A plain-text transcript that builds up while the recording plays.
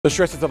The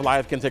stresses of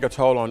life can take a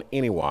toll on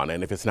anyone,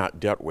 and if it's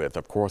not dealt with,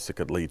 of course, it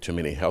could lead to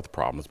many health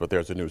problems. But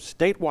there's a new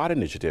statewide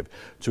initiative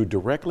to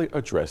directly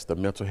address the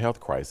mental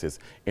health crisis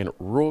in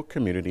rural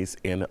communities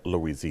in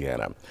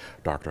Louisiana.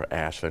 Dr.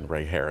 Ashlyn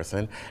Ray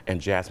Harrison and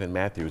Jasmine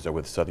Matthews are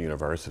with Southern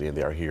University, and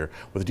they are here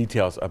with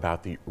details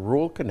about the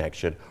Rural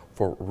Connection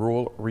for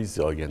Rural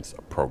Resilience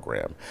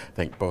program.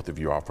 Thank both of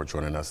you all for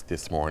joining us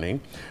this morning.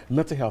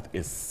 Mental health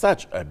is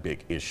such a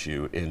big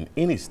issue in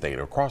any state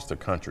across the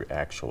country,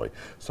 actually.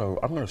 So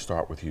I'm going to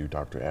start with you,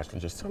 Dr.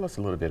 Ashlyn. Just tell us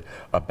a little bit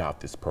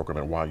about this program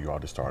and why you all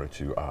decided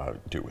to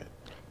do it.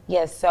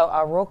 Yes, so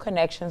Rural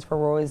Connections for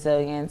Rural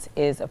Resilience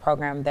is a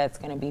program that's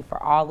going to be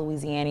for all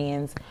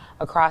Louisianians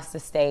across the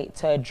state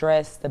to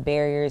address the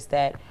barriers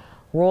that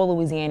rural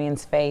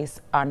Louisianians face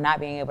on not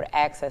being able to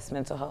access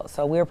mental health.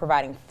 So we're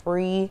providing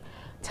free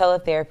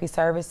teletherapy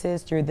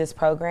services through this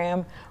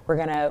program. We're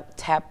going to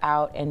tap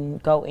out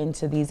and go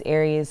into these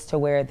areas to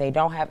where they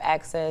don't have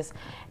access.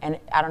 And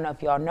I don't know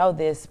if you all know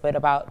this, but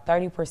about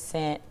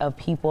 30% of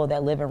people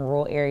that live in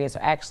rural areas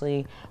are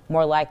actually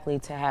more likely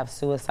to have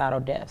suicidal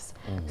deaths.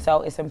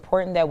 So it's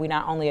important that we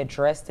not only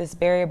address this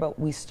barrier, but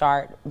we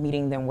start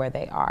meeting them where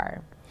they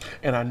are.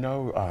 And I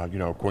know,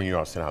 when you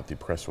all sent out the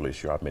press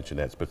release, you all mentioned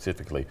that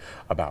specifically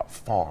about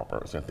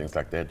farmers and things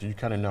like that. Do you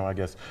kind of know, I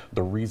guess,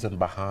 the reason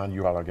behind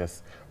you all, I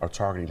guess, are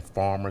targeting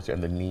farmers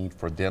and the need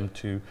for them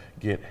to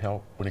get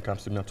help when it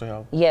comes to mental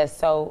health? Yes,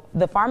 so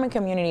the farming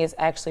community is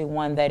actually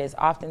one that is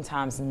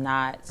oftentimes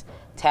not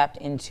tapped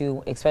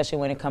into, especially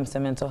when it comes to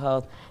mental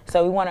health.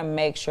 So we want to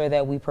make sure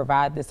that we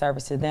provide the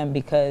service to them,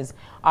 because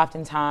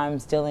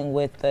oftentimes dealing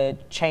with the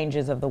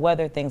changes of the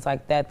weather, things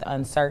like that, the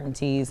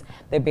uncertainties,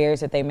 the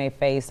barriers that they may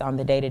face on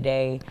the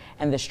day-to-day,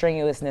 and the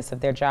strenuousness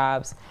of their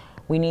jobs,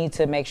 we need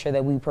to make sure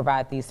that we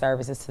provide these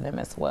services to them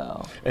as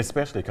well.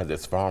 Especially because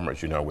it's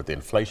farmers, with the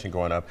inflation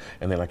going up,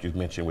 and then like you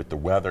mentioned with the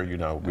weather,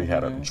 we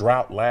had a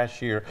drought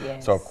last year.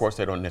 Yes. So of course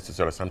they don't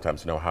necessarily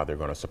sometimes know how they're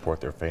going to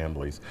support their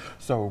families.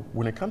 So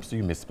when it comes to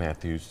you, Ms.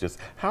 Matthews, just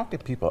how can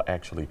people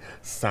actually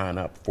sign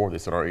up for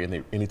this? Or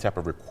any type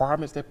of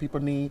requirements that people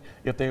need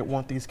if they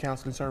want these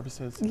counseling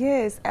services?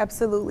 Yes,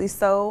 absolutely.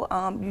 So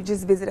you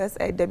just visit us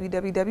at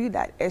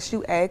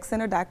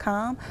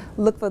www.suagcenter.com,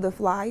 look for the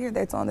flyer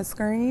that's on the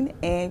screen,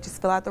 and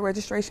just fill out the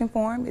registration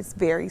form. It's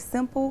very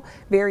simple,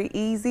 very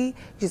easy. You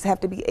just have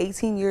to be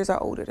 18 years or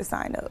older to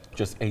sign up.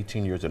 Just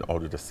 18 years and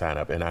older to sign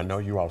up. And I know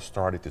you all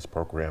started this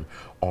program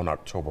on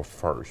October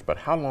 1st, but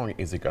how long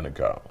is it going to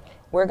go?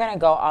 We're going to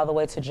go all the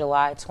way to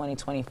July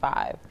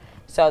 2025.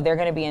 So they're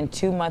going to be in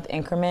 2-month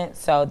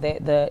increments. So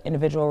the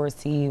individual will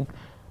receive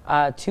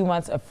 2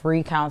 months of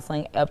free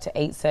counseling, up to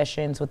 8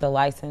 sessions with a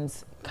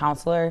licensed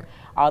counselor.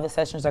 All the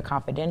sessions are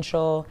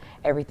confidential.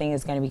 Everything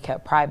is going to be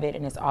kept private,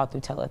 and it's all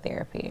through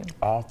teletherapy.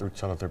 All through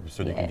teletherapy,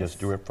 so you can just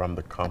do it from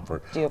the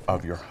comfort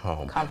of your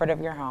home. Comfort of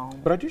your home.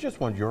 But I do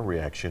just want your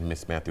reaction,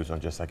 Ms. Matthews, on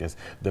just, I guess,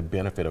 the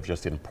benefit of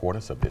just the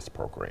importance of this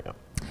program.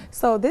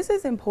 So this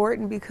is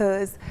important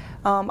because,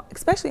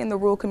 especially in the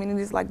rural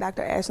communities, like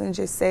Dr. Ashlyn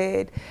just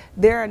said,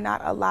 there are not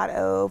a lot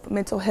of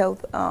mental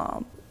health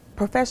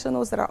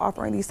professionals that are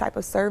offering these type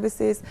of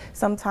services.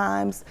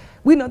 Sometimes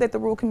we know that the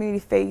rural community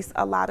face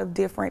a lot of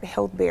different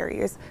health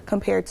barriers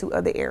compared to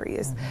other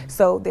areas.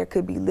 So there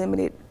could be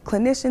limited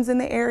clinicians in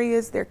the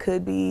areas, there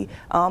could be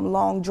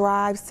long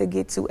drives to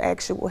get to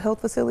actual health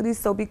facilities.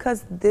 So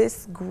because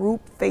this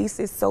group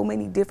faces so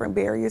many different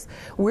barriers,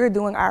 we're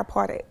doing our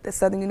part at the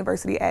Southern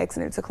University Ag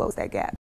Center to close that gap.